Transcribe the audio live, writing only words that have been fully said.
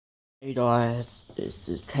Hey guys, this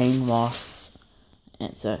is King Ross,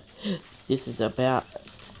 and this is about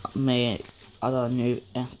me. I got a new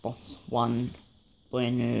Xbox One,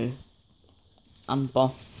 brand new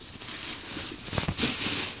unbox.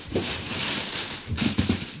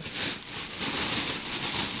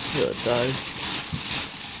 Here it goes.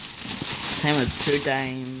 Came with 2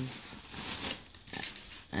 games,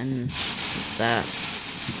 and that.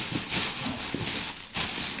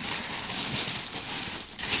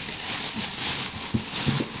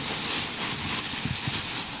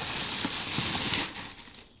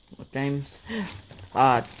 Games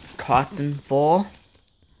are Titanfall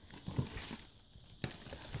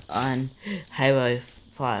and Halo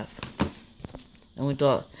 5, and we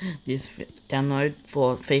got this download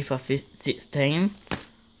for FIFA 16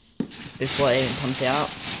 before it even comes out.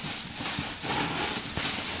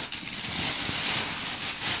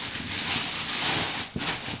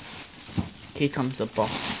 Here comes the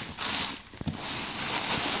box.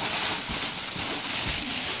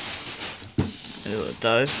 Here we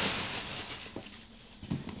go.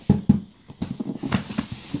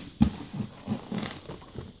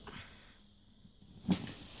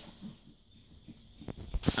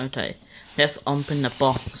 Okay, let's open the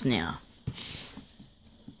box now.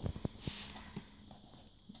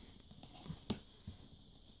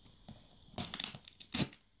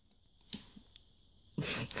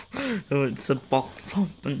 Oh, it's a box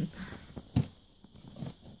open.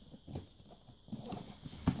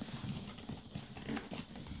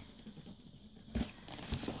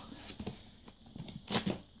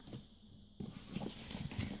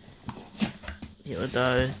 Here we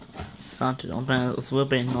go. Started to open it. It was a little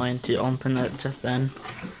bit annoying to open it just then.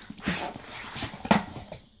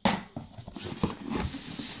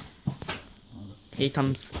 Here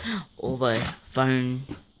comes all the phone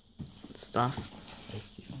stuff.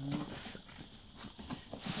 Safety phones.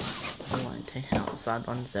 I won't take outside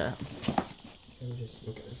ones there. So we'll just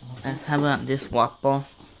look at this one. Let's have out this white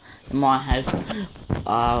box. It might have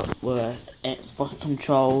with Xbox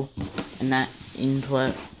control and that into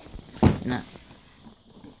it. And that.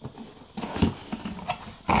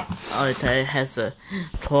 Okay, it has the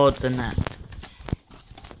cords and that.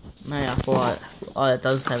 Maybe I thought it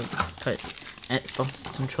does have Xbox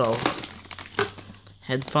control.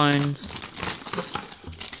 Headphones.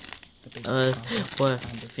 Were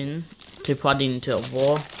thin to plug into a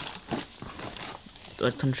wall.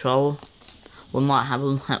 The control. We might have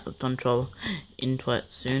the control into it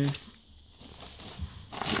soon.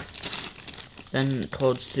 Then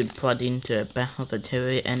cords to plug into the back of the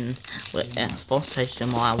TV and with Xbox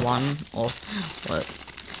HDMI 1 or what.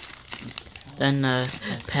 Then the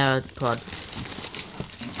power plug.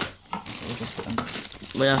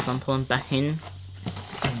 We have some pulling back in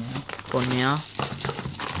for now.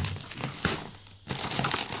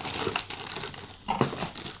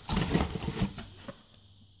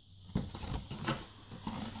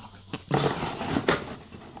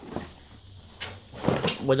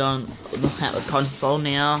 We don't look at the console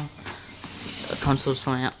now. The console's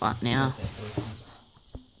coming out right now.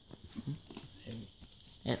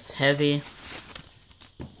 It's heavy.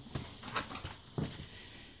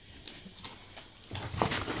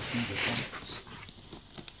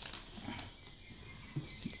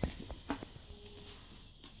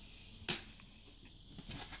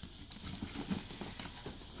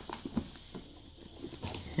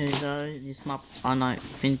 Here we go. This map. I know.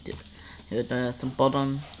 Think it. Here we go. That's the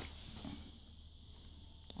bottom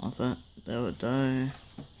of it. There we go.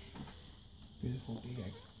 Beautiful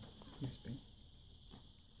big USB.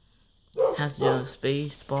 Has USB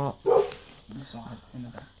spot. Inside, in the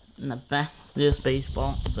back. In the back, USB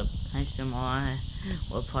spot. The HDMI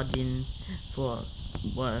will plug in for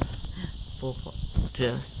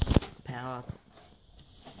to power.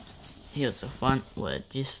 Here's the front where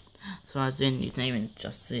this slides in. You can even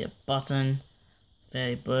just see a button. It's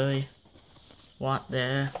very blurry. Right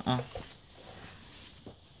there. Oh.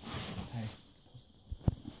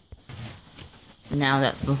 Now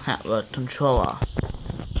let's look at the controller.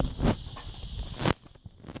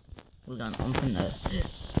 We're gonna open the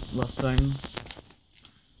phone.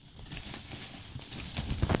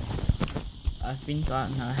 I think right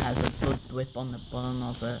now it has a good grip on the bottom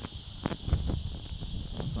of it.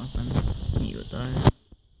 Or something. Here we go.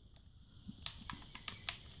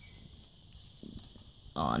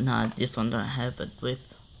 Oh no, this one don't have a grip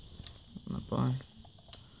on the bottom.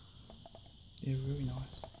 They're really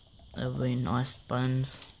nice. They're really nice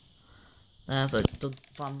buttons. They have a good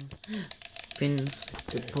thumb fins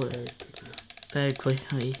to put very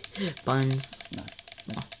quickly buttons. No,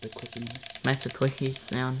 that's the quickie noise. Makes a quickie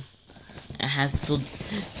sound. It has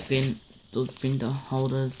good finger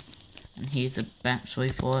holders and here's a battery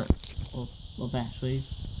for it, or battery.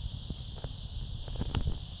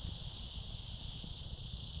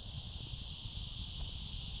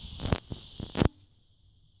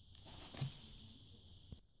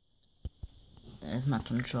 There's my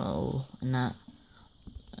control and that,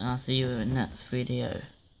 and I'll see you in the next video.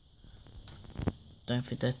 Don't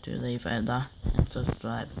forget to leave a like and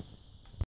subscribe.